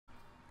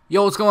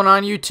Yo, what's going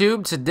on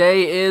YouTube?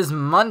 Today is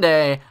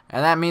Monday,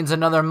 and that means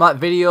another MUT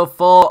video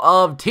full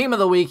of Team of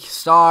the Week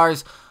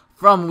stars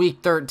from Week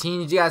 13.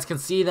 You guys can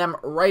see them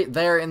right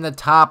there in the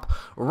top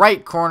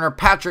right corner,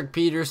 Patrick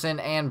Peterson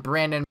and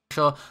Brandon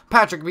Marshall.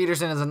 Patrick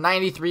Peterson is a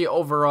 93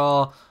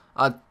 overall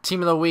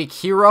Team of the Week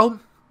hero,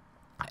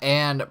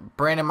 and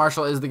Brandon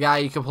Marshall is the guy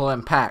you can pull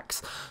in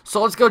packs.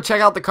 So let's go check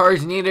out the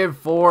cards needed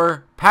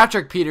for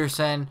Patrick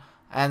Peterson,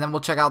 and then we'll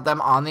check out them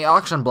on the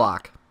auction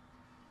block.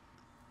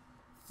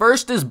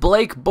 First is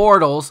Blake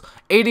Bortles,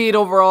 88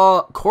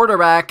 overall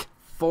quarterback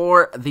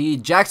for the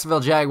Jacksonville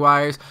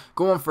Jaguars,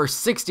 going for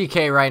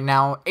 $60K right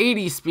now.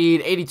 80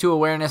 speed, 82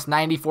 awareness,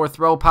 94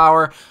 throw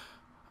power,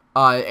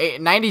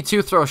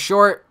 92 throw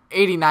short,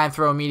 89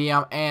 throw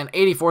medium, and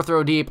 84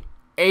 throw deep,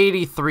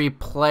 83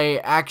 play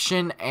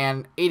action,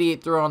 and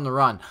 88 throw on the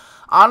run.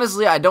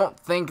 Honestly, I don't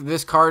think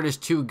this card is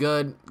too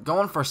good.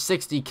 Going for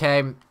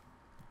 $60K.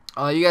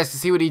 You guys can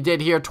see what he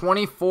did here.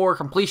 24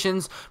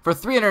 completions for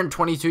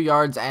 322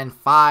 yards and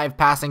 5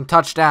 passing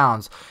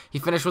touchdowns. He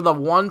finished with a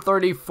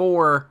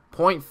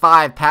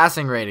 134.5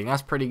 passing rating.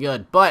 That's pretty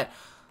good. But,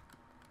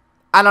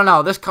 I don't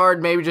know. This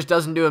card maybe just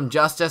doesn't do him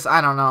justice. I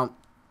don't know.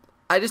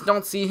 I just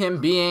don't see him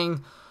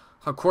being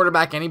a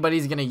quarterback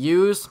anybody's going to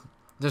use.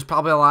 There's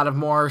probably a lot of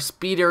more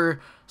speedy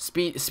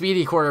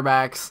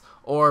quarterbacks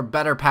or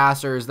better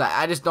passers that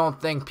I just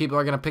don't think people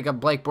are going to pick up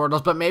Blake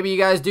Bortles. But maybe you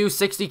guys do.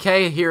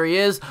 $60K, here he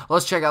is.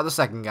 Let's check out the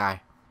second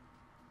guy.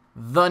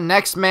 The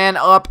next man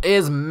up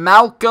is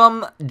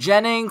Malcom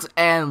Jenkins,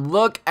 and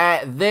look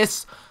at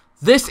this.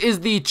 This is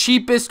the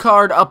cheapest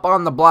card up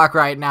on the block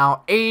right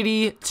now,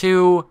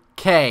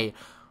 $82K.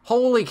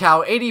 Holy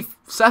cow,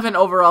 87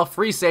 overall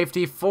free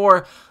safety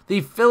for the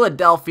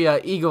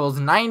Philadelphia Eagles.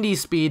 90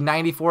 speed,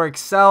 94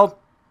 excel,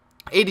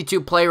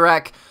 82 play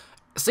rec,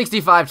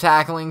 65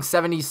 tackling,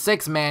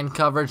 76 man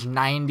coverage,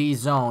 90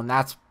 zone.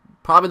 That's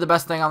probably the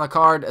best thing on the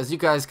card. As you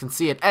guys can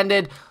see, it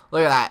ended.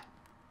 Look at that.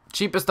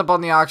 Cheapest up on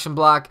the auction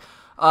block.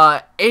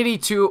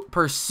 82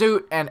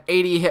 pursuit and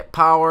 80 hit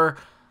power.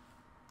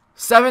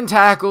 7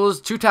 tackles,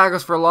 2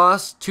 tackles for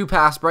loss, 2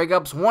 pass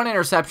breakups, 1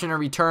 interception and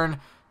return.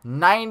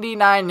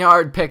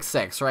 99-yard pick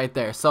 6 right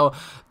there. So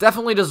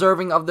definitely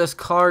deserving of this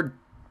card.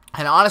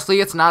 And honestly,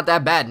 it's not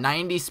that bad.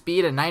 90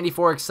 speed and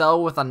 94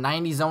 excel with a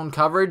 90 zone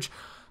coverage.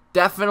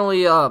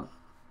 Definitely a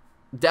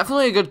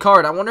good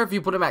card. I wonder if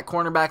you put him at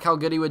cornerback, how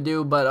good he would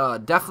do.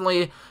 But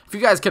definitely, if you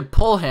guys could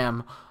pull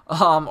him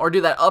or do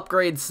that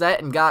upgrade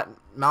set and got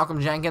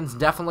Malcom Jenkins,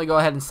 definitely go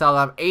ahead and sell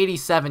them.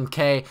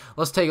 $87K.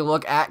 Let's take a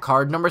look at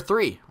card number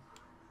 3.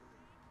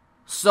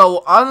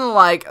 So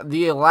unlike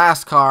the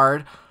last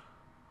card,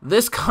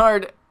 this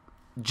card,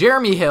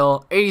 Jermey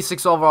Hill,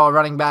 86 overall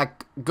running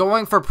back,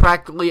 going for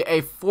practically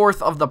a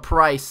fourth of the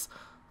price,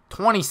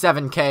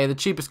 $27K, the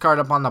cheapest card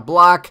up on the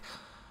block.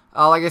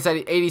 Like I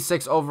said,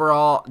 86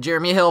 overall,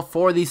 Jermey Hill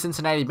for the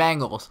Cincinnati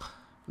Bengals.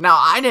 Now,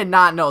 I did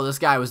not know this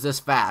guy was this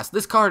fast.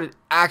 This card is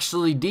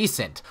actually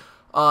decent.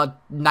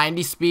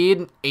 90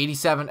 speed,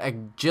 87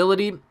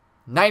 agility,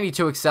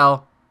 92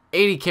 excel,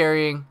 80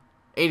 carrying,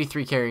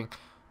 83 carrying,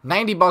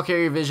 90 ball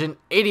carrier vision,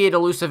 88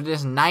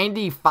 elusiveness,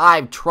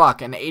 95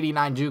 truck, and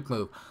 89 juke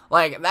move.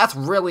 Like, that's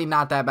really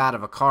not that bad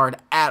of a card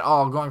at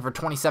all, going for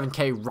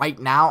 $27K right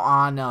now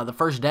on the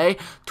first day.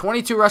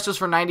 22 rushes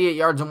for 98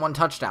 yards and 1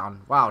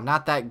 touchdown. Wow,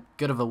 not that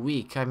good of a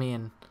week. I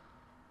mean,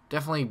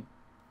 definitely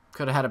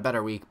could have had a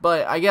better week.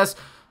 But I guess,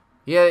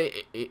 yeah,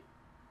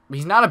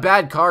 he's not a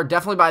bad card.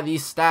 Definitely by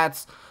these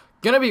stats.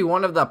 Going to be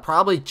one of the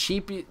probably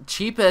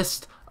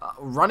cheapest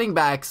running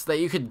backs that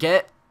you could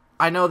get.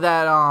 I know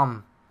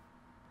that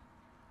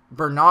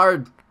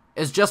Bernard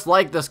is just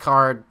like this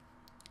card,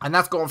 and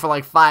that's going for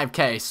like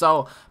 $5K.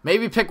 So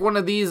maybe pick one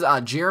of these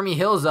Jermey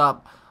Hills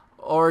up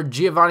or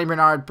Giovanni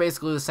Bernard,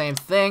 basically the same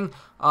thing.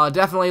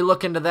 Definitely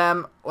look into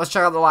them. Let's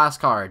check out the last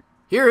card.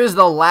 Here is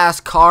the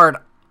last card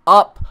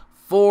up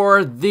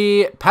for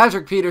the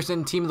Patrick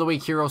Peterson Team of the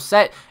Week hero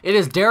set. It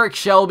is Derrick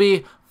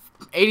Shelby,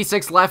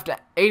 86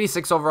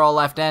 overall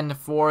left end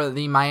for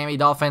the Miami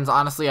Dolphins.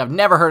 Honestly, I've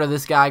never heard of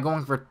this guy,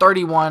 going for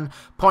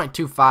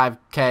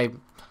 $31.25K.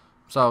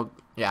 So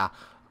yeah,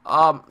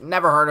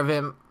 never heard of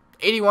him.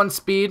 81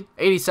 speed,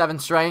 87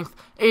 strength,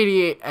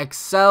 88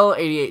 excel,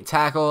 88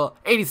 tackle,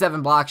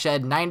 87 block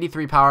shed,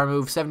 93 power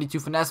move, 72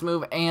 finesse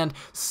move, and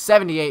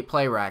 78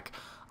 play rec.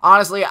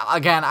 Honestly,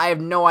 again, I have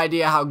no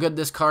idea how good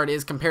this card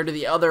is compared to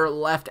the other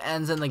left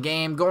ends in the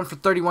game. Going for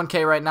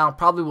 $31K right now,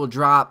 probably will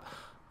drop.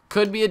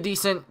 Could be a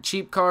decent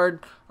cheap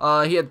card.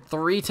 He had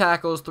 3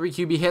 tackles, 3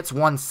 QB hits,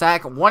 1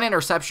 sack, 1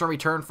 interception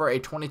return for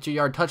a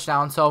 22-yard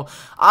touchdown. So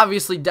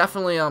obviously,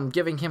 definitely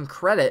giving him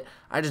credit.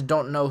 I just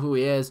don't know who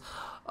he is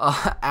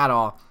at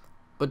all.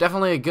 But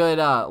definitely a good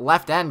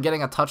left end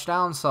getting a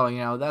touchdown. So, you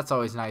know, that's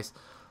always nice.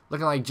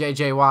 Looking like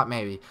J.J. Watt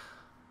maybe.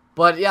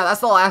 But yeah, that's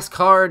the last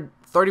card.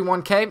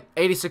 31K,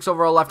 86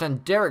 overall left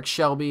end, Derrick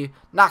Shelby.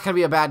 Not going to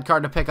be a bad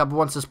card to pick up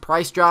once his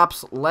price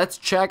drops. Let's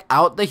check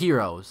out the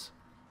heroes.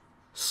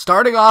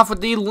 Starting off with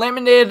the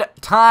limited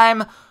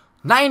time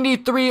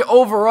 93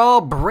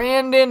 overall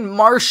Brandon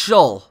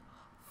Marshall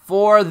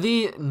for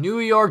the New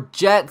York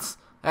Jets.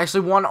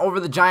 Actually won over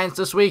the Giants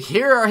this week.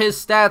 Here are his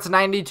stats: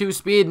 92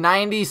 speed,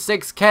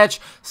 96 catch,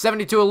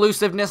 72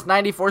 elusiveness,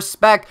 94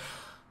 spec,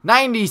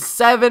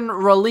 97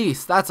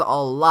 release. That's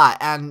a lot.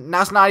 And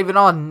that's not even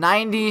all.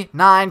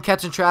 99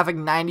 catch in traffic,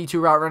 92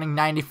 route running,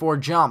 94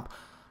 jump.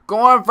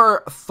 Going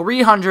for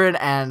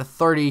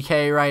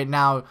 330K right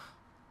now.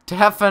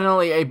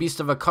 Definitely a beast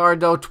of a card,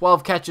 though.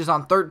 12 catches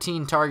on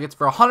 13 targets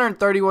for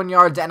 131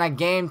 yards and a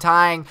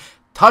game-tying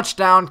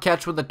touchdown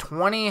catch with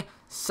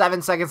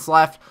 27 seconds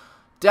left.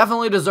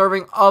 Definitely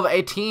deserving of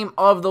a Team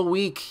of the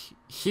Week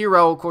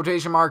hero,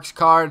 quotation marks,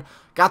 card.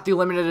 Got the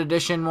limited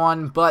edition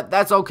one, but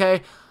that's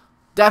okay.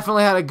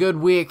 Definitely had a good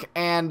week,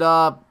 and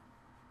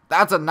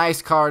that's a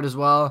nice card as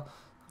well.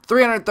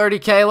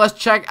 330K. Let's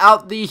check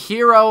out the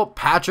hero,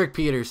 Patrick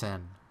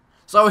Peterson.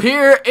 So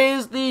here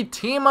is the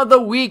Team of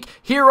the Week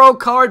hero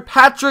card,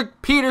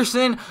 Patrick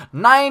Peterson,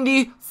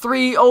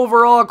 93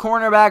 overall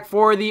cornerback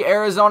for the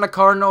Arizona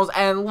Cardinals,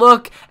 and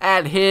look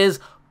at his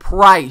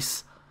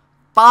price,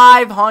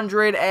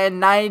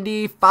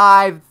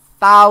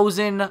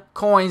 595,000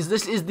 coins.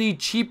 This is the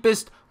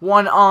cheapest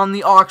one on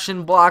the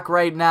auction block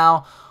right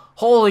now.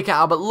 Holy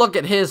cow, but look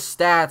at his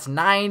stats: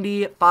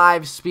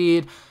 95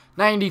 speed,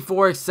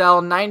 94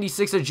 excel,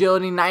 96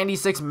 agility,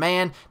 96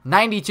 man,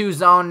 92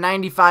 zone,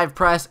 95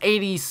 press,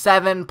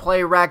 87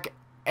 play rec,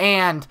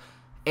 and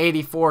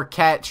 84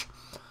 catch.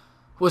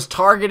 Was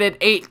targeted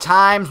 8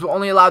 times, but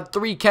only allowed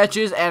 3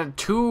 catches and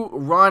 2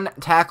 run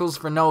tackles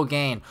for no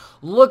gain.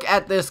 Look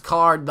at this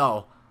card,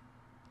 though.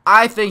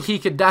 I think he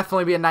could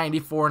definitely be a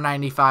 94,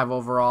 95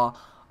 overall.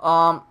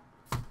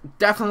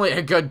 Definitely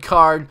a good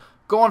card.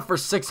 Going for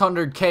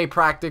 600K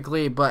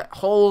practically, but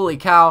holy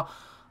cow.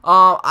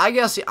 I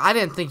guess I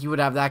didn't think he would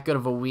have that good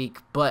of a week,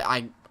 but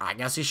I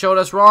guess he showed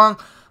us wrong.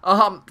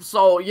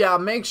 So yeah,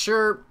 make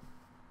sure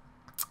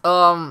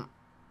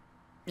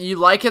you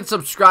like and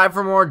subscribe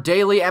for more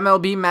daily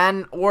MLB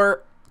Madden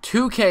or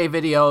 2K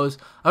videos.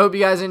 I hope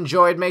you guys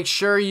enjoyed. Make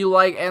sure you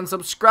like and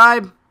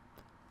subscribe.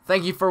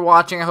 Thank you for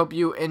watching. I hope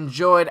you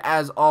enjoyed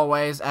as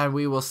always, and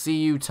we will see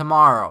you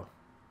tomorrow.